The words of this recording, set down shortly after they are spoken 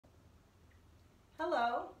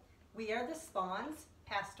Hello, we are the Spohns,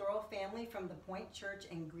 pastoral family from the Point Church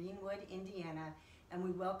in Greenwood, Indiana, and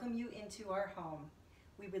we welcome you into our home.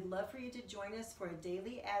 We would love for you to join us for a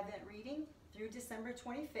daily Advent reading through December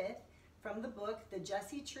 25th from the book The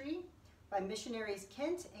Jesse Tree by missionaries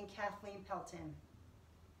Kent and Kathleen Pelton.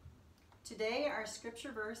 Today our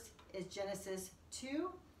scripture verse is Genesis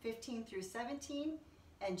 2:15 through 17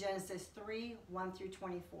 and Genesis 3:1 through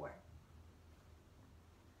 24.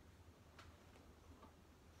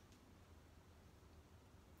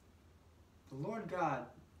 The Lord God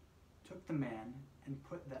took the man and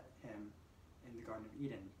put him in the Garden of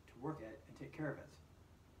Eden to work it and take care of it.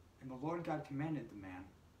 And the Lord God commanded the man,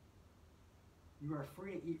 "You are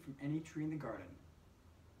free to eat from any tree in the garden,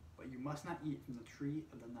 but you must not eat from the tree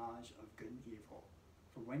of the knowledge of good and evil,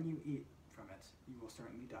 for when you eat from it, you will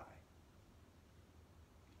certainly die."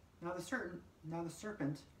 Now the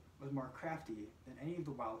serpent was more crafty than any of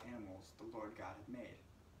the wild animals the Lord God had made.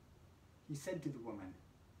 He said to the woman,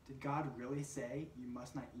 "Did God really say you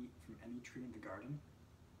must not eat from any tree in the garden?"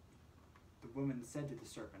 The woman said to the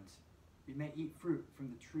serpent, "We may eat fruit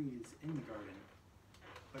from the trees in the garden,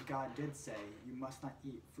 but God did say you must not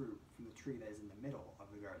eat fruit from the tree that is in the middle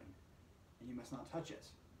of the garden, and you must not touch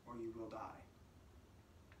it, or you will die."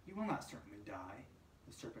 "You will not certainly die,"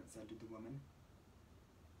 the serpent said to the woman.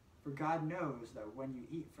 "For God knows that when you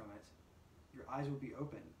eat from it, your eyes will be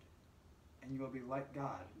opened, and you will be like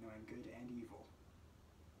God, knowing good and evil."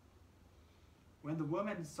 When the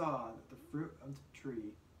woman saw that the fruit of the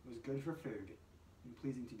tree was good for food and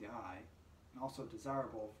pleasing to the eye, and also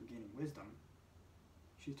desirable for gaining wisdom,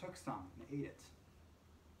 she took some and ate it.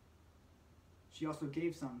 She also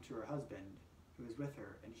gave some to her husband, who was with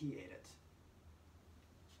her, and he ate it.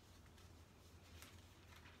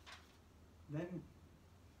 Then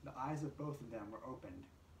the eyes of both of them were opened,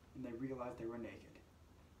 and they realized they were naked.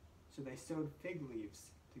 So they sewed fig leaves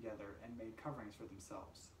together and made coverings for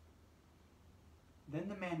themselves. Then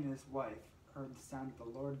the man and his wife heard the sound of the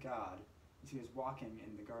Lord God as he was walking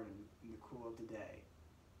in the garden in the cool of the day,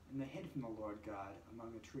 and they hid from the Lord God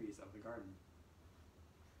among the trees of the garden.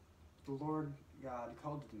 The Lord God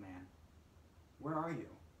called to the man, "Where are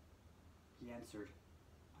you?" He answered,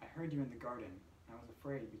 "I heard you in the garden, and I was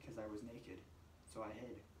afraid because I was naked, so I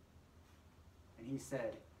hid." And he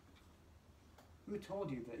said, "Who told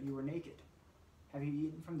you that you were naked? Have you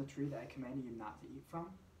eaten from the tree that I commanded you not to eat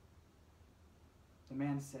from?" The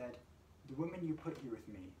man said, "The woman you put here with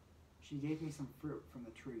me, she gave me some fruit from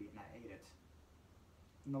the tree, and I ate it."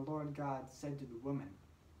 And the Lord God said to the woman,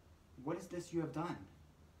 "What is this you have done?"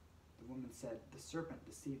 The woman said, "The serpent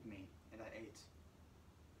deceived me, and I ate."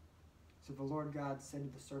 So the Lord God said to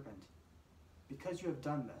the serpent, "Because you have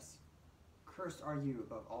done this, cursed are you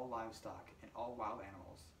above all livestock and all wild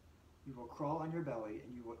animals. You will crawl on your belly,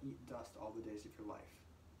 and you will eat dust all the days of your life.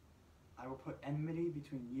 I will put enmity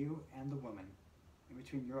between you and the woman, and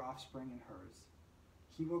between your offspring and hers.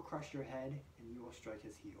 He will crush your head, and you will strike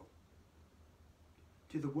his heel."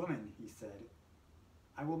 To the woman he said,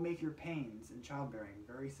 "I will make your pains in childbearing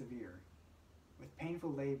very severe. With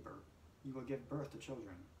painful labor you will give birth to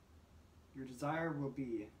children. Your desire will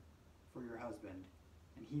be for your husband,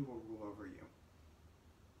 and he will rule over you."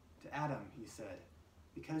 To Adam he said,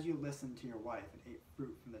 "Because you listened to your wife and ate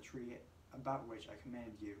fruit from the tree about which I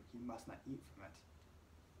commanded you, you must not eat from it.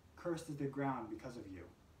 Cursed is the ground because of you.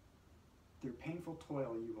 Through painful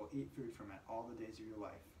toil you will eat food from it all the days of your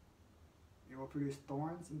life. It will produce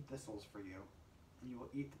thorns and thistles for you, and you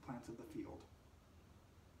will eat the plants of the field.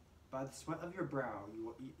 By the sweat of your brow you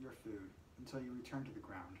will eat your food until you return to the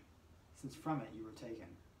ground, since from it you were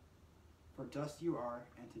taken. For dust you are,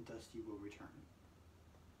 and to dust you will return."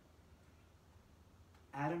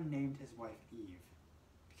 Adam named his wife Eve,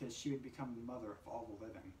 because she would become the mother of all the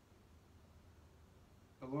living.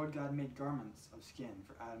 The Lord God made garments of skin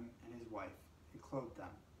for Adam and his wife, and clothed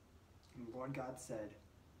them. And the Lord God said,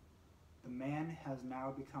 "The man has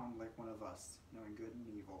now become like one of us, knowing good and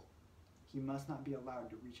evil. He must not be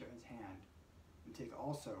allowed to reach out his hand and take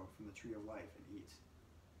also from the tree of life and eat,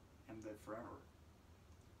 and live forever."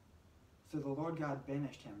 So the Lord God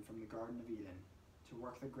banished him from the Garden of Eden to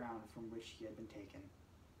work the ground from which he had been taken.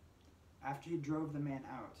 After he drove the man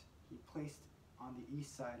out, he placed on the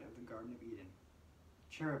east side of the Garden of Eden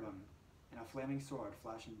cherubim and a flaming sword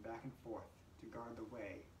flashing back and forth to guard the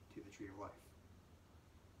way to the tree of life.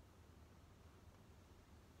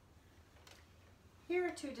 Here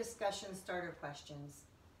are two discussion starter questions.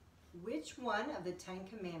 Which one of the 10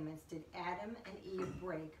 Commandments did Adam and Eve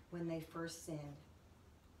break when they first sinned?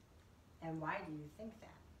 And why do you think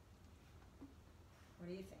that? What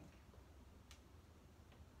do you think?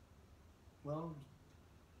 Well,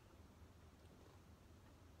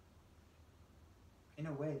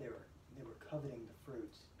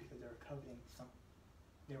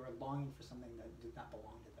 They were longing for something that did not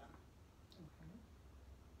belong to them. Okay.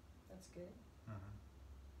 That's good. Mm-hmm.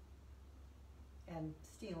 And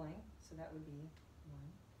stealing, so that would be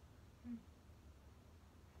one.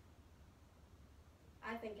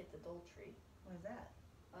 I think it's adultery. What is that?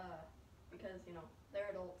 Because, you know, they're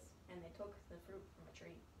adults and they took the fruit from a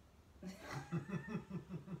tree.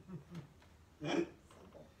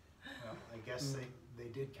 Simple. Well, I guess they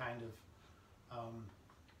did kind of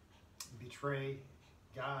betray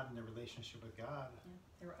God and their relationship with God. Yeah.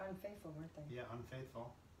 They were unfaithful, weren't they? Yeah,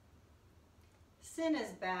 unfaithful. Sin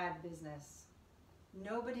is bad business.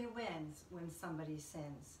 Nobody wins when somebody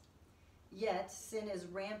sins. Yet, sin is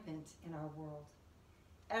rampant in our world.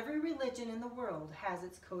 Every religion in the world has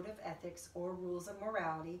its code of ethics or rules of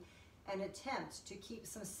morality and attempts to keep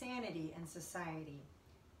some sanity in society.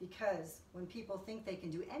 Because when people think they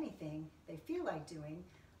can do anything they feel like doing,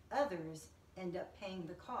 others end up paying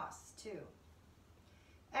the costs too.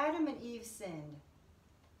 Adam and Eve sinned.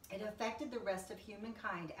 It affected the rest of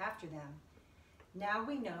humankind after them. Now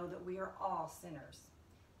we know that we are all sinners.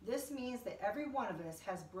 This means that every one of us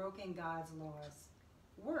has broken God's laws.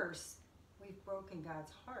 Worse, we've broken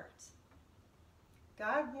God's heart.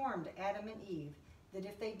 God warned Adam and Eve that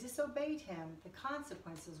if they disobeyed him, the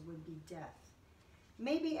consequences would be death.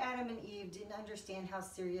 Maybe Adam and Eve didn't understand how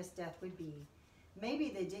serious death would be. Maybe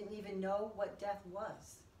they didn't even know what death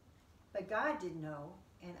was. But God did know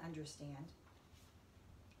and understand.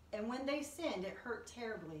 And when they sinned, it hurt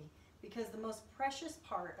terribly, because the most precious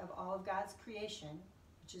part of all of God's creation,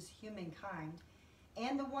 which is humankind,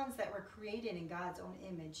 and the ones that were created in God's own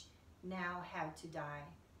image, now had to die.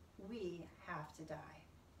 We have to die.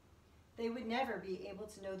 They would never be able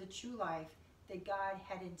to know the true life that God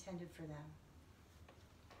had intended for them.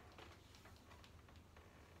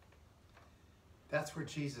 That's where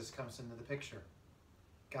Jesus comes into the picture.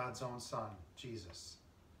 God's own Son, Jesus,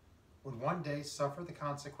 would one day suffer the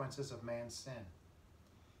consequences of man's sin.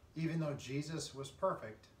 Even though Jesus was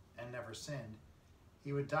perfect and never sinned,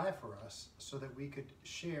 he would die for us so that we could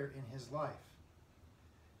share in his life.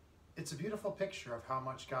 It's a beautiful picture of how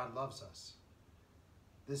much God loves us.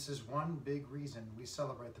 This is one big reason we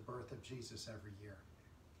celebrate the birth of Jesus every year.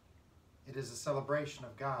 It is a celebration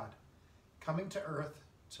of God coming to earth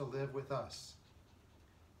to live with us,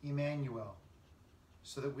 Emmanuel,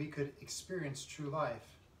 so that we could experience true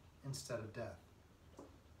life instead of death.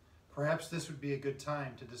 Perhaps this would be a good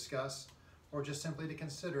time to discuss, or just simply to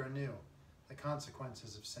consider anew, the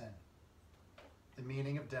consequences of sin, the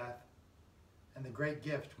meaning of death, and the great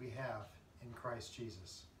gift we have in Christ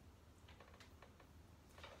Jesus.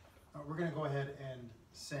 We're going to go ahead and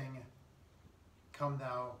sing Come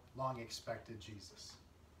Thou Long Expected Jesus.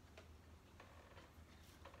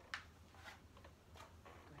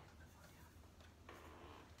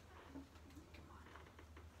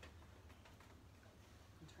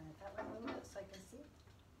 Turn it that way a little bit so I can see.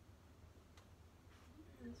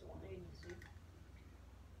 That's 180.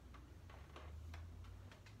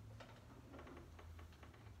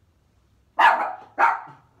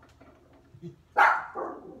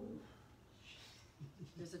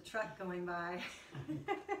 There's a truck going by.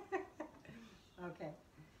 Okay.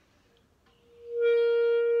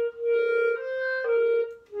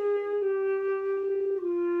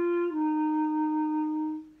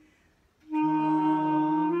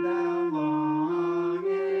 Come thou long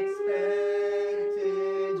expected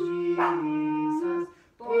Jesus,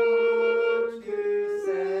 born to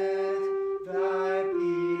set thy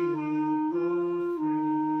people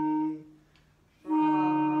free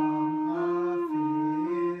from our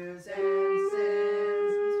fears and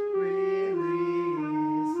sins, relieve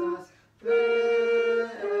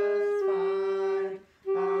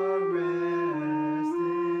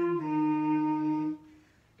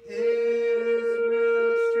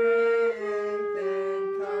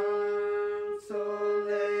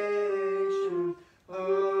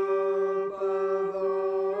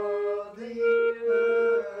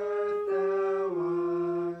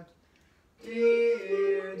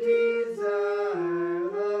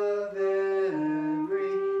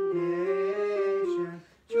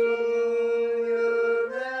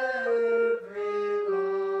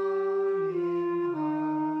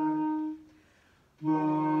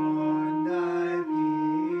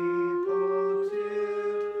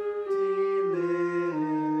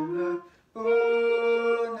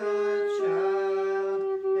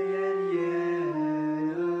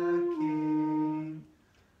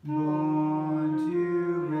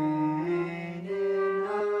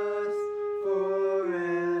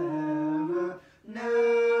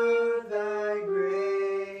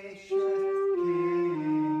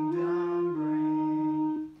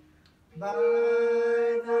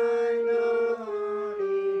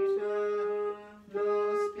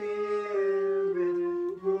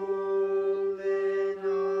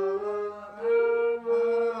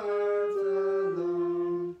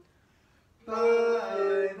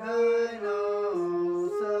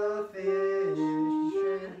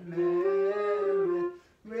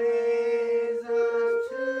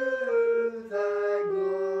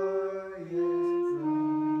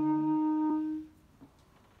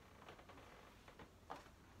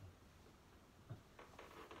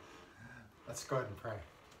go ahead and pray.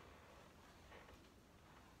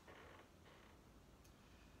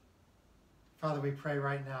 Father, we pray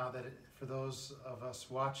right now that for those of us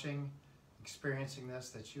watching, experiencing this,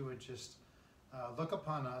 that you would just look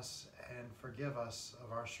upon us and forgive us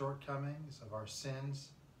of our shortcomings, of our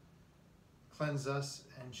sins, cleanse us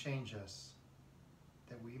and change us,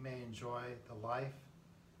 that we may enjoy the life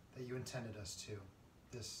that you intended us to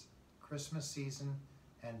this Christmas season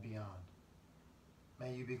and beyond.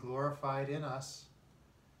 May you be glorified in us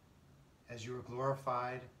as you were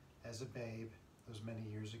glorified as a babe those many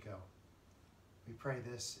years ago. We pray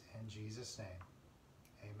this in Jesus' name.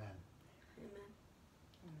 Amen. Amen.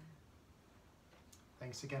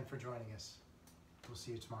 Thanks again for joining us. We'll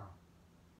see you tomorrow.